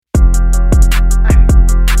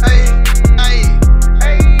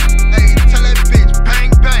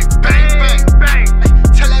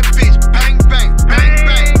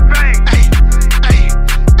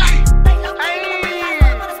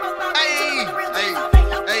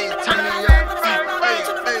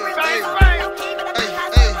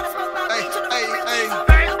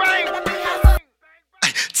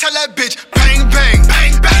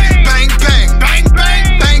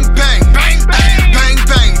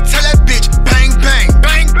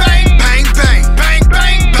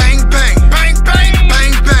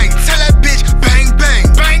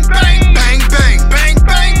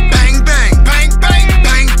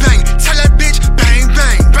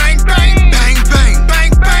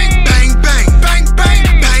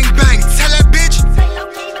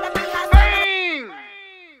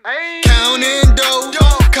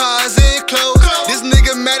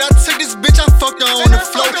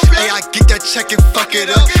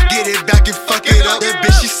Get it back and fuck it up. That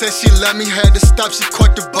bitch, she said she love me, had to stop, she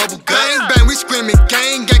caught the bubble gum. Bang, bang, we screaming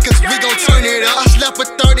gang, gang, cause we gon' turn it up. I slept with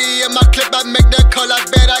 30 in my clip, I make that call, I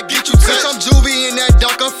bet I get you touched. I'm Juvie in that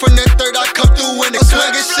dark, I'm from the third, I come through in the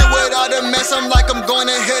swinging shit without a mess, I'm like I'm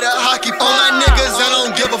gonna hit a hockey. All my niggas, I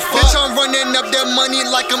don't give a fuck. Bitch, I'm running up that money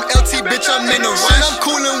like I'm LT, bitch, I'm in the rush. I'm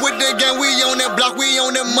coolin' with the gang, we on that block, we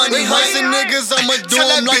on that money. Hustin' niggas, I'ma do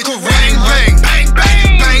them like a ring. Bang, bang, bang,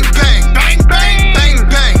 bang, bang, bang, bang, bang,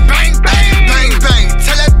 bang, bang, bang, bang, bang.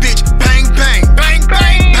 Tell that bitch, bang, bang, bang,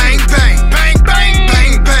 bang, bang, bang, bang, bang,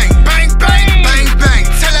 bang, bang, bang, bang, bang, bang.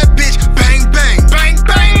 Tell that bitch, bang, bang, bang,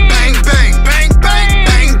 bang, bang, bang, bang, bang,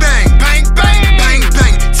 bang, bang, bang, bang, bang,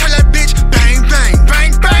 bang. Tell that bitch, bang, bang,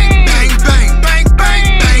 bang, bang, bang, bang, bang, bang,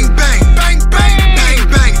 bang, bang, bang, bang, bang,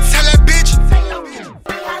 bang. Tell that bitch,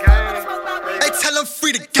 hey, tell him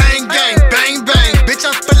free the gang, gang, bang, bang. Bitch,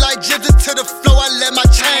 I feel like Jivy to the floor, I let my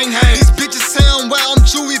chain hang. These bitches say I'm wild, I'm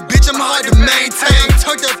Juvie, bitch, I'm hard to maintain.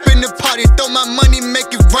 Turned up in the party, throw my money, make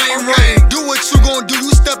it rain, rain. Do what you gon' do,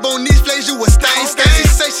 you step on these flags, you a stain, stain. She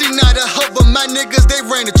say she not a hoe, but my niggas, they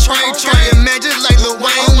ran the train, train. Man, just like Lil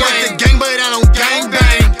Wayne, I'm with the gang, but I don't gang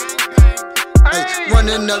bang. Ay,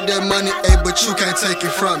 running up that money, ay, but you can't take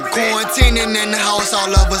it from me. Quarantining in the house, all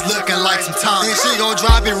of us looking like some Tommy. And she gon'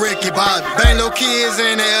 drop it, Ricky Bobby. Bang low kids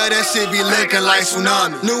in the air, that shit be looking like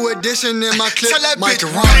tsunami. New addition in my clip, Tell that Mike bitch,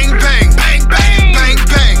 bang, bang, bang, bang, bang,